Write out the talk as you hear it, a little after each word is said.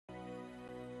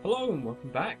Hello and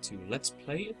welcome back to Let's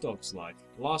Play A Dog's Life.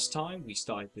 Last time we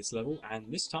started this level and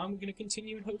this time we're going to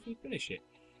continue and hopefully finish it.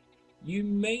 You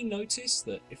may notice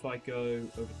that if I go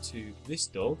over to this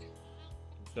dog,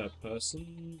 third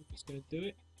person is going to do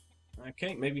it.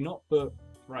 Okay, maybe not, but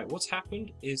right, what's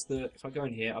happened is that if I go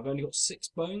in here, I've only got 6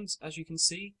 bones, as you can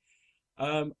see.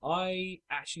 I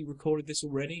actually recorded this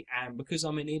already, and because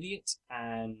I'm an idiot,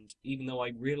 and even though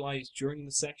I realised during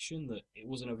the session that it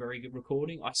wasn't a very good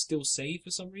recording, I still saved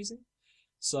for some reason.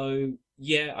 So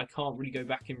yeah, I can't really go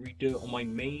back and redo it on my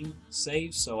main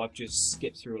save, so I've just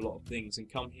skipped through a lot of things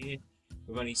and come here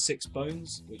with only 6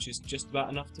 bones, which is just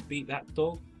about enough to beat that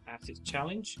dog at its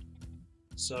challenge.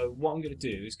 So what I'm going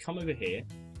to do is come over here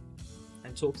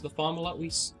and talk to the farmer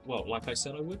like I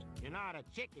said I would. You're not a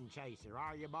chicken chaser,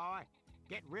 are you, boy?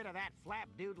 Get rid of that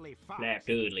flapdoodly fox.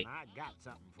 Flapdoodle. I got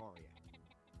something for you.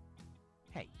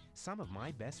 Hey, some of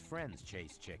my best friends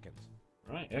chase chickens.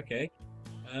 Right, okay.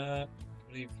 I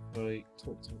believe if I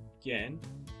talk to him again.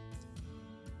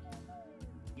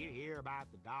 You hear about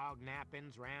the dog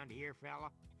nappings round here, fella?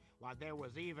 Why, there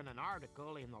was even an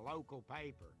article in the local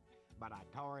paper, but I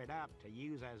tore it up to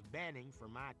use as bedding for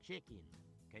my chickens.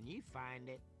 Can you find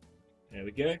it? There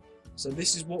we go. So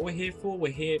this is what we're here for.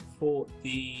 We're here for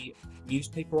the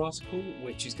newspaper article,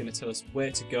 which is going to tell us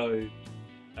where to go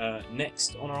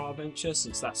next on our adventure,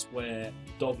 since that's where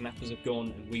dog nappers have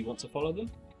gone and we want to follow them.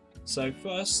 So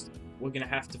first, we're going to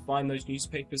have to find those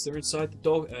newspapers. They're inside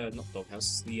the not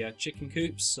doghouse, the chicken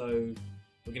coops. So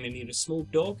we're going to need a small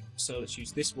dog. So let's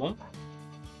use this one.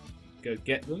 Go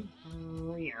get them.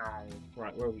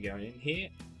 Right, where are we going? In here.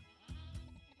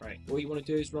 Right, what you want to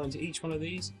do is run into each one of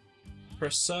these.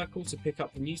 Press circle to pick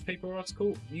up the newspaper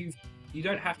article. You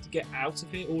don't have to get out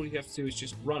of here. All you have to do is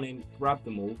just run in, grab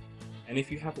them all, and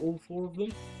if you have all 4 of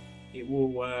them, it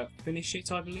will finish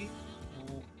it, I believe.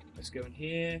 Let's go in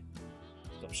here.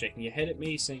 Stop shaking your head at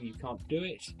me, saying you can't do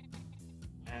it.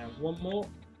 And one more.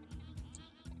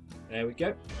 There we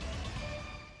go.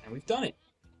 And we've done it.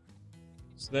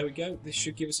 So there we go. This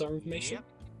should give us our information. Yep.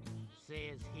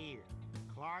 Says here,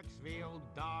 Clarksville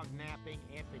dog napping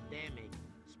epidemic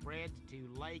spreads to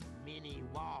Lake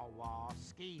Minnewawa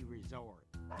ski resort.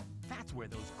 That's where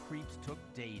those creeps took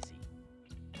Daisy.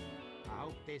 I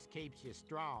hope this keeps you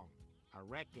strong. I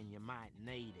reckon you might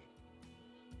need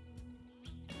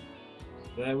it.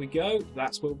 There we go.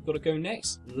 That's where we've got to go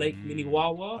next. Lake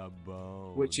Minnewawa, A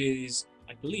bone. which is,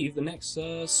 I believe, the next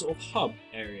sort of hub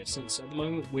area, since at the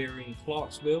moment we're in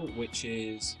Clarksville, which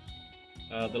is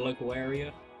the local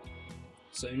area.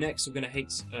 So next we're going to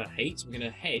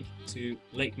head to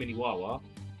Lake Minnewawa.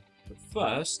 But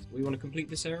first, we want to complete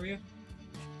this area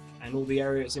and all the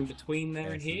areas in between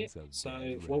there and here.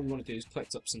 So what we want to do is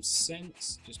collect up some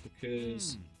scents, just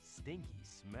because Stinky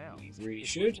smells. we really It's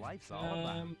should. what life's all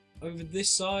about. Over this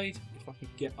side, if I can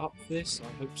get up this,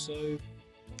 I hope so.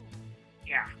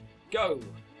 Yeah, go!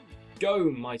 Go,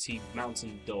 mighty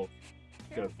mountain dog.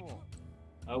 Go. Careful.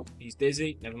 Oh, he's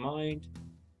dizzy, never mind.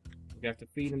 We're going to have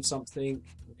to feed him something,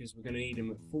 because we're going to need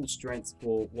him at full strength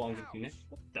for what I'm going to do next.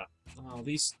 What the? Oh,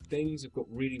 these things have got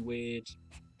really weird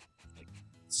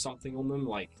something on them,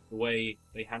 like the way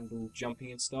they handle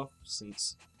jumping and stuff,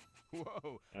 since...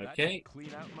 Whoa. Okay,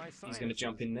 Clean out my he's going to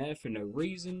jump in there for no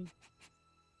reason.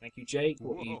 Thank you, Jake.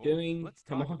 What are you Whoa, doing? let's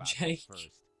Come talk on, about this Jake. first.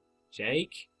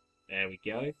 Jake. There we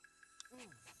go.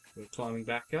 We're climbing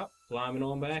back up, climbing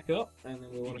on back up, and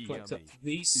then we want to collect up Yummy.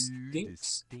 these Ooh, stinks. this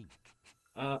stink.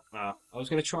 I was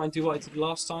going to try and do what I did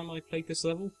last time I played this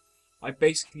level. I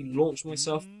basically launched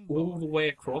myself all the way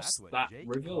across That's what that Jake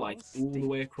river, like calls all the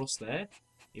stink. way across there,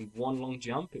 in one long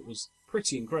jump. It was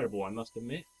pretty incredible, I must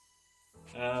admit.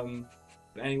 But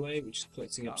anyway, we're just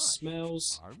collecting up Gosh,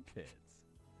 smells. Armpits.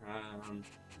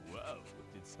 Whoa,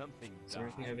 did something Is there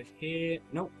anything die? over here?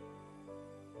 Nope.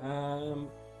 I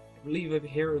believe over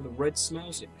here are the red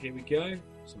smells. Yep, here we go.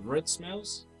 Some red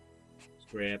smells.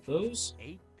 Let's grab those.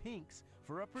 8 pinks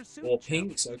for a pursuit. Or challenge.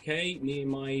 pinks, okay. Near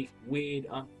my weird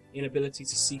inability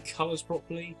to see colours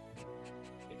properly.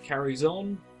 It carries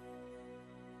on.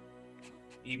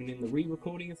 Even in the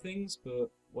re-recording of things, but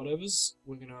whatevers.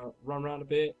 We're going to run around a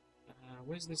bit.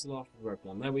 Where's this last red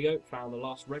one? There we go. Found the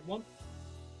last red one.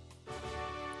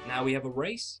 Now we have a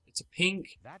race. It's a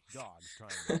pink. That dog's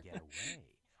trying to get away.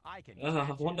 I can I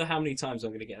catch wonder him. how many times I'm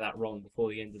going to get that wrong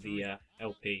before the end of the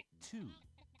LP. 2,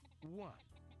 1,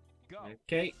 go.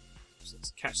 Okay, so let's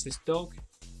catch this dog.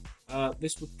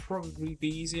 This would probably be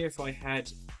easier if I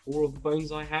had all of the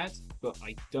bones I had, but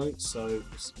I don't, so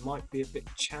this might be a bit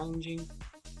challenging.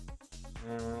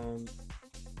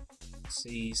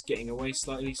 See, he's getting away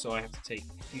slightly, so I have to take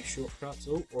a few shortcuts.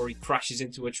 Oh, or he crashes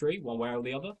into a tree, one way or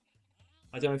the other.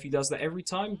 I don't know if he does that every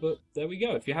time, but there we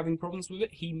go. If you're having problems with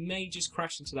it, he may just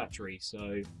crash into that tree,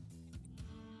 so...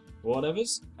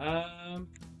 whatevers.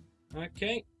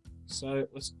 Okay, so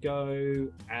let's go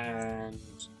and...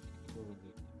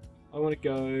 I want to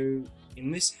go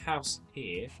in this house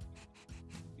here,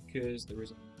 because there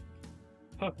is a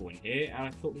purple in here, and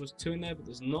I thought there was 2 in there, but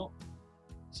there's not.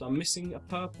 So I'm missing a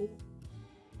purple.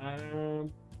 I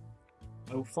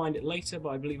will find it later, but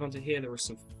I believe under here there is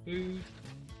some food.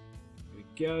 Here we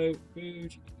go,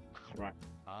 food. Right.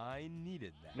 I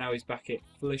needed that. Now he's back at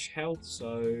fullish health,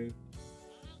 so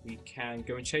we can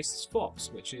go and chase this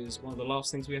fox, which is one of the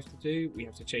last things we have to do. We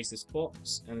have to chase this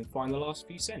fox and find the last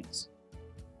few cents.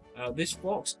 This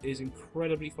fox is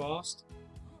incredibly fast,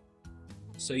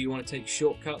 so you want to take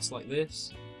shortcuts like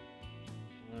this.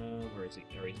 Where is he?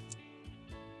 There he is.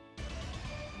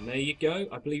 And there you go.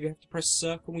 I believe you have to press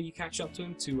circle when you catch up to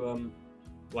him to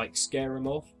like scare him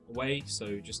off away,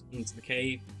 so just into the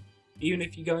cave. Even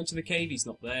if you go into the cave, he's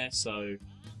not there, so...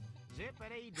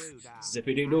 Zippity-doo-dah.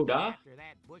 Zippity-doo-dah. I've been after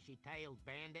that bushy-tailed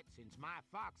bandit since my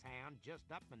foxhound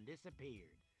just up and disappeared.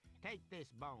 Take this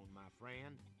bone, my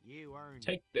friend. You earned it.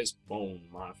 Take this bone,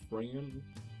 my friend.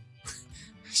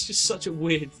 It's just such a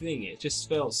weird thing. It just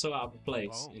felt so out of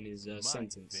place in his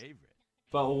sentence. Favorite.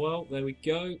 But oh well, there we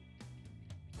go.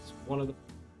 It's one of the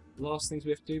last things we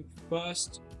have to do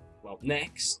first. Well,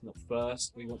 next, not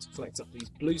first. We want to collect up these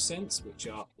blue scents, which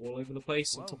are all over the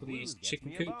place on top of these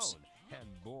chicken coops.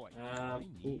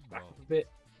 Ooh, back up a bit.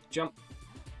 Jump.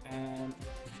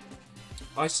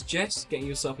 I suggest getting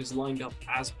yourself as lined up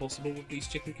as possible with these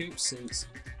chicken coops, since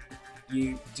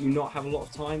you do not have a lot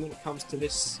of time when it comes to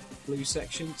this blue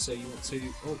section, so you want to...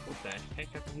 oh, what the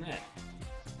heck happened there?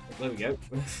 Oh, there we go.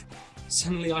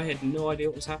 Suddenly I had no idea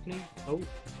what was happening. Oh,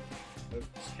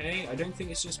 okay. I don't think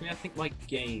it's just me. I think my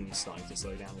game is starting to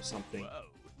slow down or something. Whoa,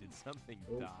 did something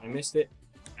Oh, die? I missed it.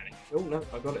 Oh no,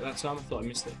 I got it that time. I thought I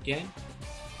missed it again.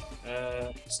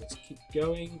 So let's keep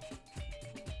going.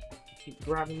 Keep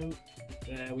grabbing them.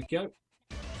 There we go.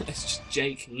 It's just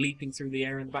Jake leaping through the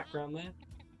air in the background there.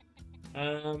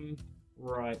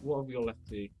 Right, what have we got left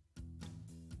to do?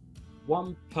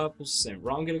 1 purple cent.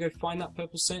 Right, I'm going to go find that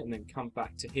purple cent and then come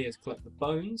back to here to collect the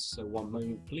bones. So 1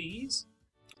 moment, please.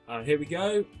 Here we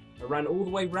go. I ran all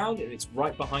the way round and it's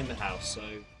right behind the house. So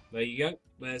there you go.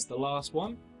 There's the last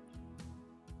one.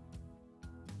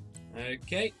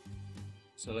 Okay.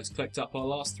 So let's collect up our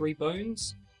last 3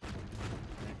 bones.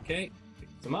 Okay,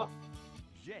 pick them up.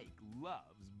 Jake loves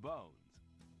bones.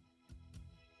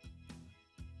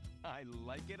 I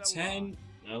like it a 10,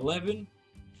 lot. 11.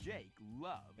 Jake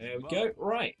loves There we bones. go.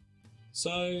 Right.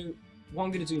 So what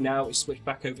I'm going to do now is switch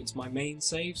back over to my main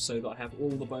save so that I have all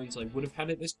the bones I would have had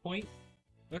at this point.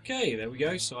 Okay, there we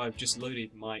go. So I've just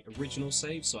loaded my original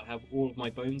save, so I have all of my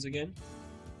bones again.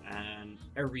 And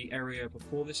every area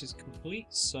before this is complete,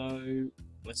 so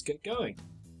let's get going.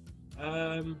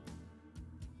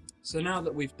 So now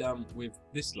that we've done with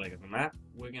this leg of the map,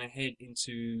 we're going to head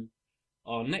into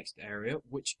our next area,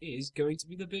 which is going to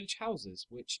be the village houses,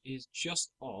 which is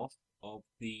just off of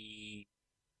the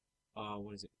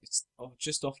what is it? It's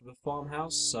just off of the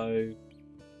farmhouse. So,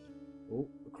 oh,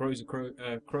 the crows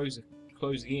are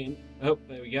closing in. Oh,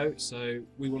 there we go. So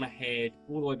we want to head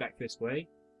all the way back this way,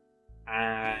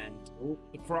 and oh,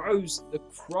 the crows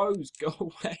go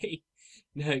away.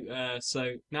 No,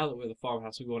 so now that we're at the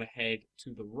farmhouse, we want to head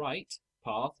to the right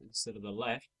path instead of the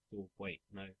left. Oh, wait,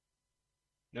 no.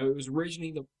 No, it was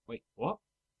originally the... wait, what?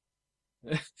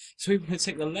 So we want to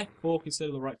take the left fork instead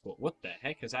of the right fork. What the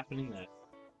heck is happening there?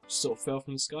 Just sort of fell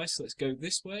from the sky, so let's go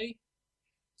this way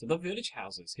to the village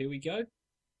houses. Here we go.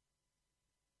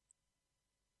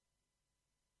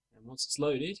 And once it's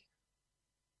loaded,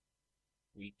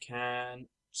 we can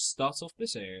start off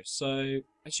this area. So,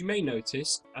 as you may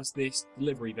notice, as this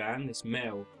delivery van, this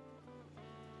mail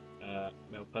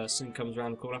person comes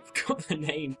around the corner, I forgot the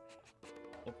name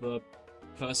of the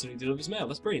person who delivers mail.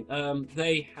 That's brilliant.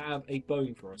 They have a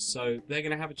bone for us, so they're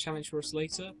going to have a challenge for us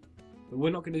later. But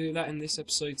we're not going to do that in this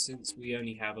episode since we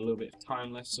only have a little bit of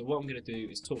time left. So what I'm going to do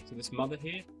is talk to this mother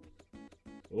here.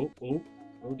 Oh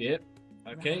dear.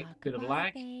 Okay, bit of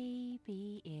lag.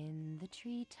 Baby in the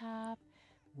treetop.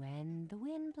 When the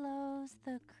wind blows,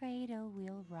 the cradle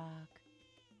will rock.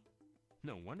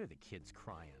 No wonder the kid's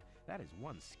crying. That is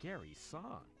one scary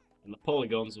song. And the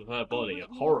polygons of her body Oh, are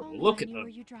wait, horrible. no, Look I at knew them.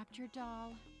 where you dropped your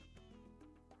doll.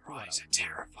 Her eyes are You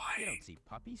terrifying. don't see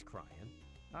puppies crying.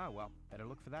 Ah, well, better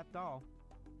look for that doll.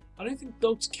 I don't think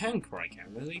dogs can cry,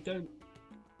 can they? They don't...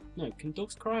 No, can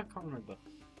dogs cry? I can't remember.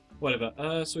 Whatever.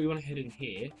 So we want to head in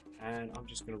here, and I'm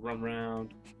just going to run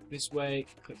around this way,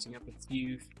 collecting up a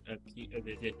few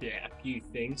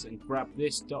things, and grab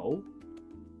this doll.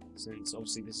 Since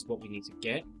obviously this is what we need to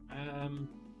get. Come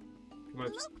over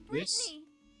to Look, this. Brittany!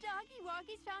 Doggy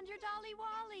Woggy's found your Dolly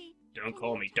Wally. Don't Can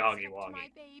call you me toss Doggy it to Woggy. my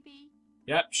baby?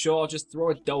 Yep, sure. I'll just throw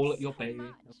a Thank doll you at your so baby,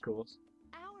 much. of course.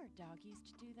 Our dog used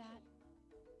to do that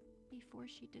before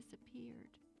she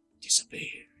disappeared.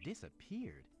 Disappear.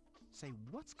 Disappeared? Say,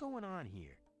 what's going on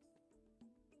here?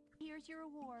 Here's your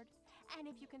award. And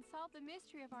if you can solve the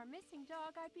mystery of our missing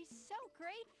dog, I'd be so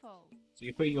grateful. So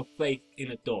you're putting your faith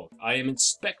in a dog. I am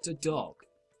Inspector Dog.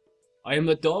 I am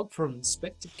the dog from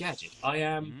Inspector Gadget. I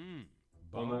am...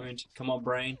 One moment. Come on,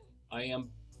 Brain. I am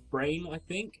Brain, I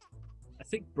think. I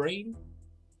think Brain.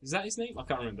 Is that his name? I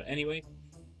can't remember. Anyway,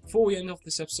 before we end off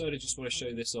this episode, I just want to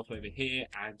show this off over here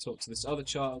and talk to this other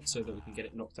child so that we can get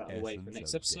it knocked out of the way for the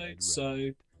next episode. So,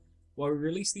 while we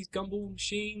release these Gumballs,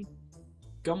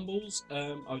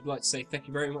 I would like to say thank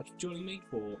you very much for joining me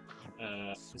for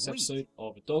this episode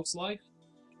of A Dog's Life.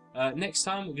 Next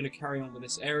time, we're going to carry on with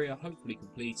this area, hopefully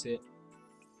complete it.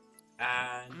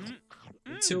 And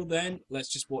until then, let's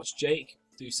just watch Jake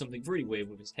do something really weird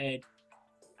with his head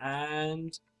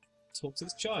and talk to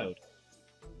this child.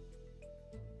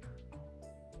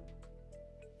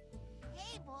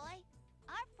 Hey, boy.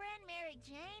 Our friend Mary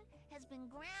Jane has been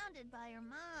grounded by her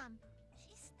mom.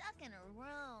 She's stuck in her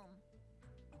room.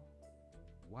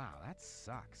 Wow, that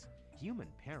sucks. Human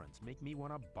parents make me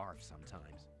want to barf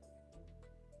sometimes.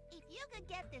 If you could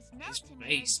get this note His to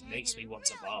Mary face Jane, makes me it'd want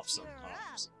to really barf cheer her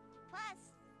sometimes. up. Plus,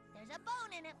 there's a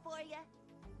bone in it for you.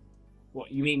 What,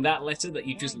 you mean that letter that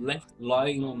you just left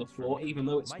lying on the floor, even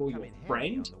though it's Might for come your in handy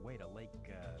friend? on the way to Lake,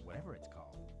 whatever it's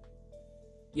called.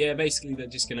 Yeah, basically they're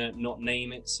just gonna not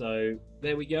name it, so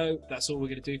there we go. That's all we're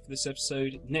gonna do for this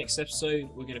episode. Next episode,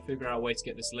 we're gonna figure out a way to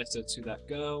get this letter to that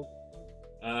girl.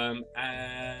 And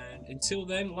until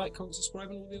then, like, comment, subscribe,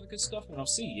 and all the other good stuff, and I'll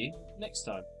see you next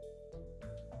time.